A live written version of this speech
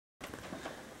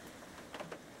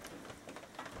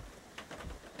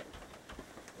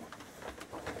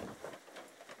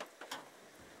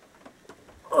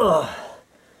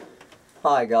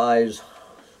Hi guys,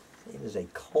 it is a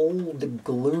cold,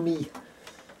 gloomy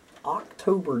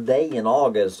October day in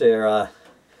August here.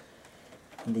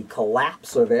 The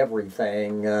collapse of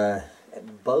everything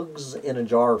at Bugs in a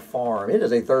Jar Farm. It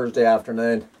is a Thursday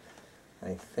afternoon,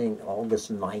 I think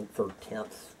August 9th or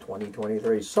 10th,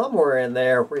 2023, somewhere in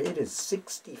there, where it is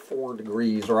 64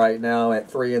 degrees right now at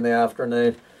 3 in the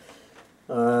afternoon.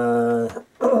 But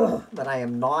I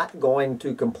am not going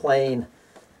to complain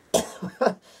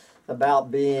about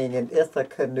being in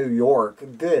Ithaca, New York.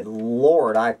 Good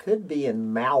Lord, I could be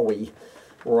in Maui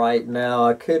right now.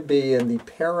 I could be in the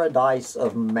paradise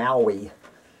of Maui.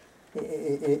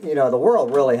 You know, the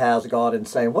world really has gone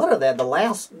insane. What are that? The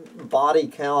last body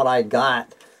count I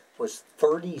got was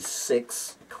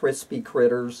 36 crispy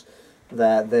critters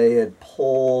that they had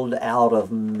pulled out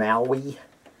of Maui.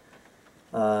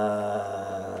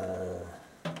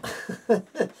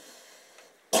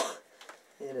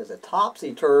 It is a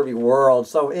topsy-turvy world.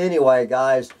 So anyway,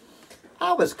 guys,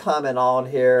 I was coming on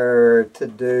here to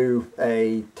do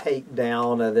a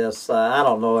takedown of this. I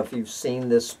don't know if you've seen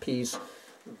this piece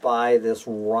by this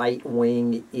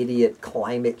right-wing idiot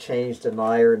climate change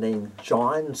denier named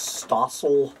John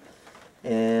Stossel.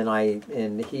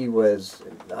 And he was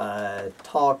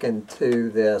talking to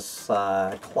this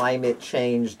climate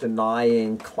change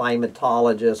denying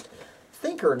climatologist. I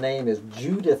think her name is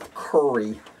Judith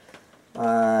Curry.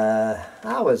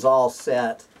 I was all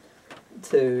set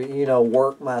to, you know,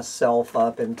 work myself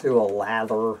up into a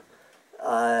lather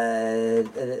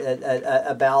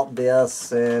about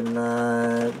this, and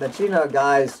but you know,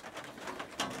 guys,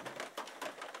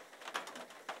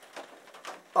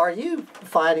 are you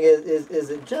finding it? Is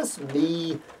it just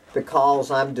me because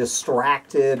I'm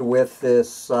distracted with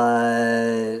this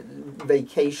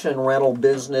vacation rental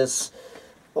business?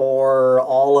 Or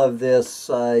all of this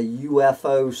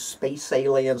UFO space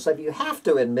alien stuff? You have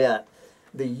to admit,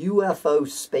 the UFO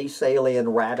space alien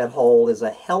rabbit hole is a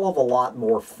hell of a lot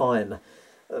more fun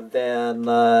than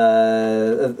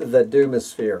the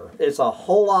Doomosphere. It's a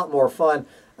whole lot more fun.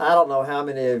 I don't know how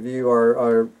many of you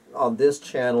are on this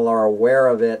channel are aware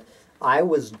of it. I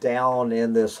was down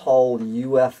in this whole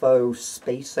UFO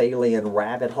space alien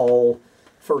rabbit hole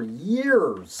for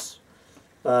years.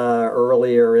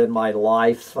 Earlier in my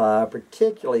life,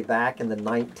 particularly back in the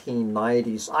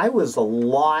 1990s, I was a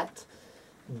lot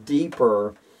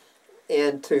deeper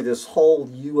into this whole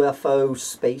UFO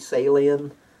space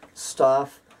alien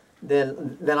stuff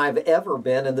than I've ever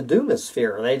been in the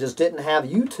Doomosphere. They just didn't have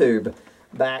YouTube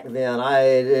back then.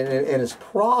 And it's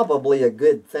probably a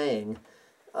good thing.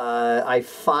 I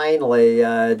finally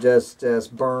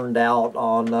just burned out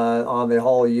on the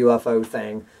whole UFO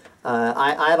thing.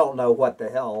 I don't know what the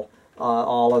hell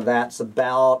all of that's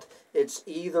about. It's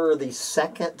either the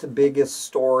second biggest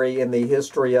story in the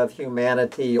history of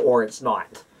humanity or it's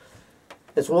not.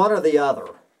 It's one or the other.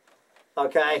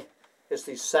 Okay? It's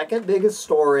the second biggest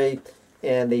story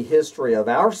in the history of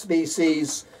our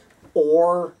species,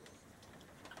 or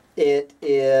it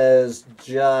is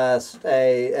just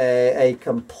a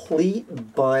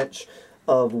complete bunch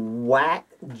of whack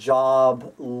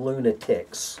job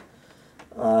lunatics.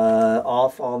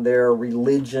 Off on their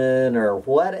religion or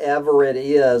whatever it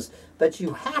is, but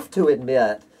you have to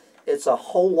admit it's a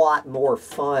whole lot more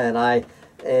fun.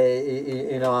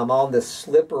 You know, I'm on this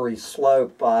slippery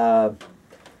slope. One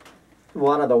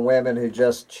of the women who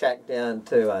just checked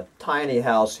into a tiny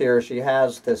house here, she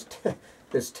has this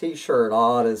this T-shirt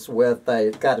on. It's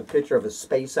got a picture of a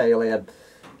space alien,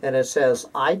 and it says,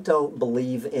 "I don't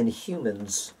believe in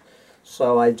humans."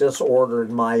 So I just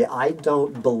ordered my "I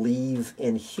don't believe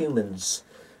in humans"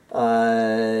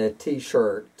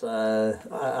 T-shirt.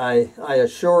 I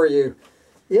assure you,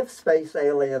 if space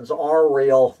aliens are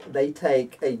real, they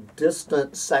take a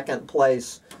distant second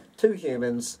place to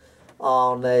humans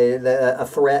on a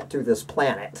threat to this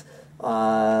planet.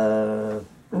 So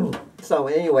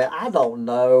anyway, I don't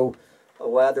know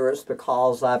whether it's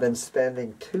because I've been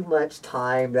spending too much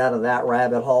time down in that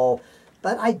rabbit hole,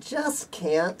 but I just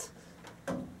can't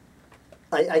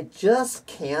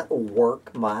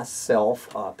work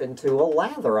myself up into a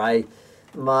lather.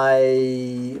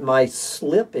 My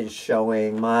slip is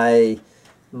showing. My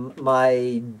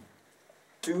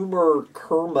doomer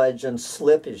curmudgeon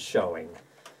slip is showing.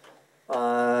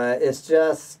 It's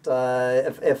just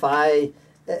if I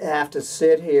have to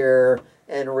sit here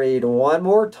and read one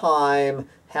more time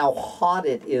how hot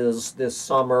it is this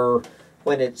summer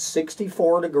when it's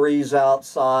 64 degrees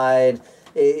outside.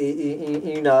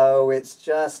 You know, it's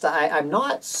just, I'm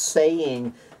not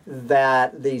saying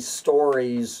that these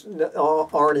stories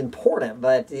aren't important,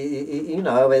 but, you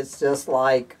know, it's just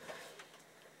like,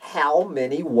 how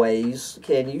many ways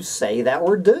can you say that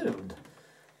we're doomed?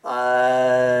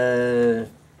 I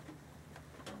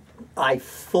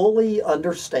fully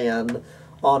understand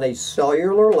on a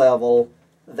cellular level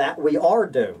that we are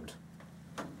doomed.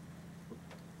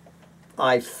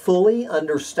 I fully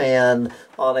understand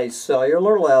on a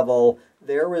cellular level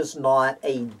there is not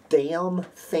a damn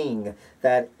thing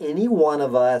that any one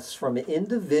of us, from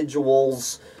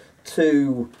individuals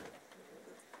to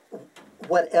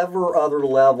whatever other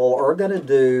level, are going to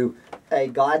do a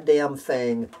goddamn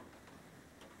thing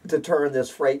to turn this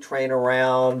freight train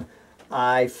around.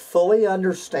 I fully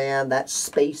understand that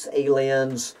space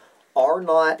aliens are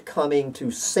not coming to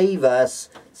save us,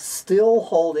 still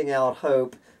holding out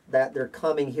hope that they're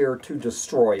coming here to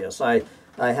destroy us. I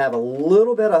have a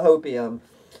little bit of hopium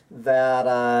that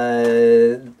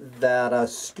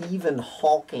Stephen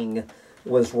Hawking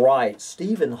was right.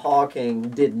 Stephen Hawking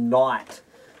did not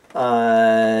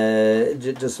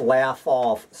just laugh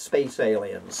off space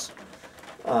aliens.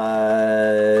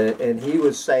 And he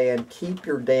was saying, keep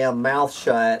your damn mouth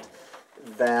shut,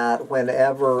 that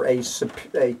whenever a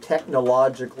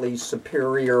technologically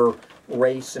superior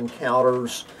race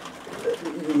encounters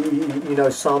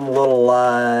some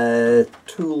little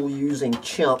tool-using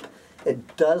chimp,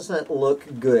 it doesn't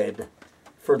look good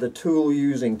for the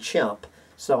tool-using chimp.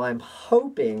 So I'm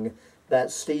hoping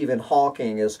that Stephen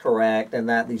Hawking is correct and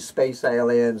that these space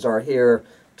aliens are here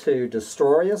to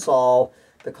destroy us all,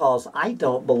 because I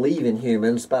don't believe in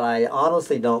humans, but I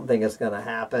honestly don't think it's going to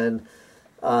happen.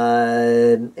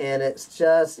 And it's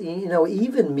just,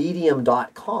 even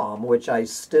Medium.com, which I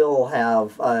still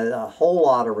have a whole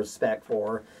lot of respect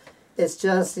for, it's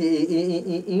just,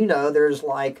 there's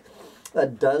like a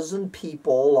dozen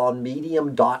people on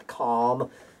Medium.com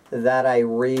that I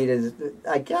read.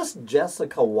 I guess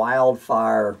Jessica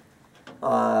Wildfire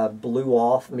blew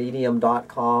off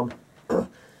Medium.com.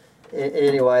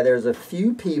 Anyway, there's a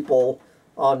few people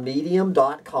on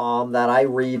Medium.com that I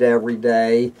read every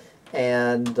day,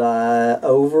 and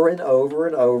over and over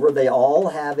and over, they all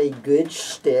have a good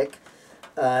shtick,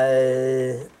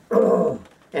 and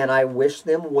I wish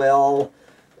them well,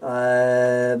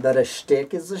 but a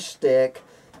shtick is a shtick,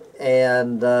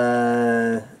 and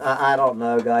I don't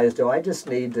know, guys. Do I just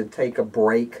need to take a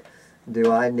break?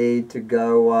 Do I need to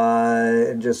go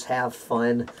and just have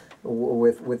fun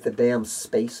with the damn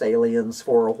space aliens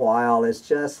for a while? It's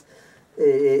just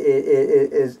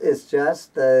it's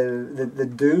just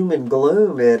the doom and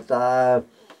gloom. It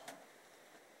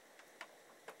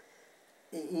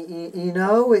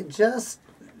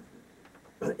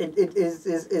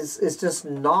it's just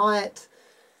not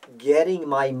getting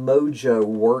my mojo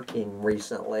working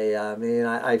recently. I mean,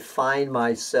 I find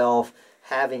myself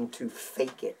having to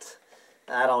fake it.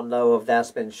 I don't know if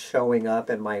that's been showing up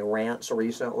in my rants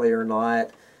recently or not.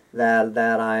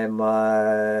 That I'm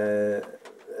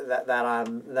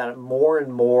more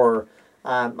and more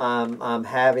I'm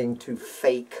having to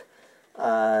fake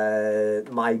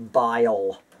my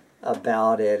bile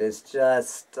about it. It's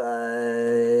just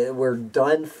we're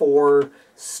done for.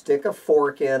 Stick a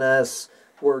fork in us.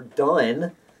 We're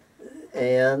done,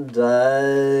 and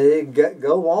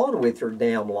go on with your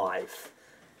damn life.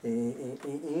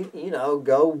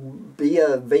 Go be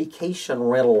a vacation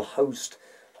rental host,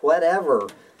 whatever.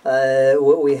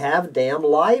 We have damn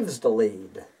lives to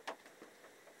lead.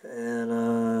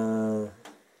 And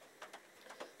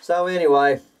so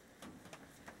anyway,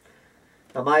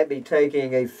 I might be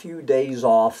taking a few days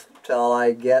off till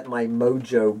I get my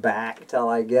mojo back, till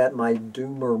I get my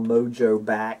doomer mojo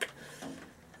back.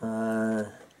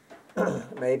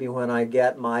 Maybe when I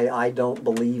get my I Don't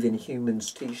Believe in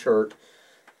Humans t-shirt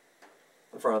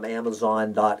from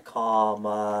Amazon.com,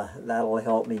 that'll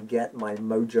help me get my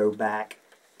mojo back.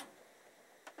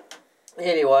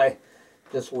 Anyway,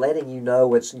 just letting you know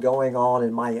what's going on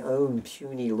in my own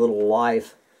puny little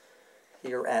life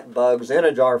here at Bugs in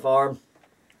a Jar Farm.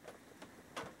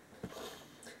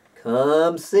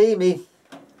 Come see me.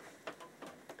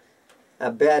 I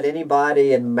bet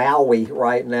anybody in Maui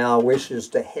right now wishes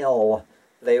to hell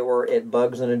they were at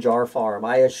Bugs in a Jar Farm.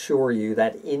 I assure you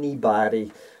that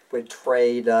anybody would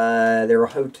trade their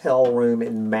hotel room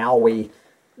in Maui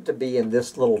to be in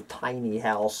this little tiny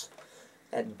house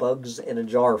at Bugs in a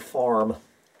Jar Farm.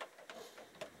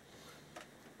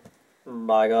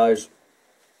 Bye, guys.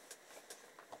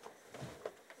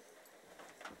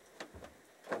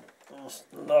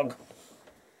 Snug.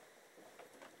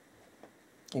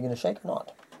 You gonna shake or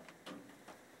not?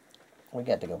 We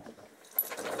got to go.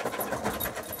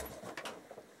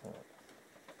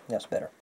 That's better.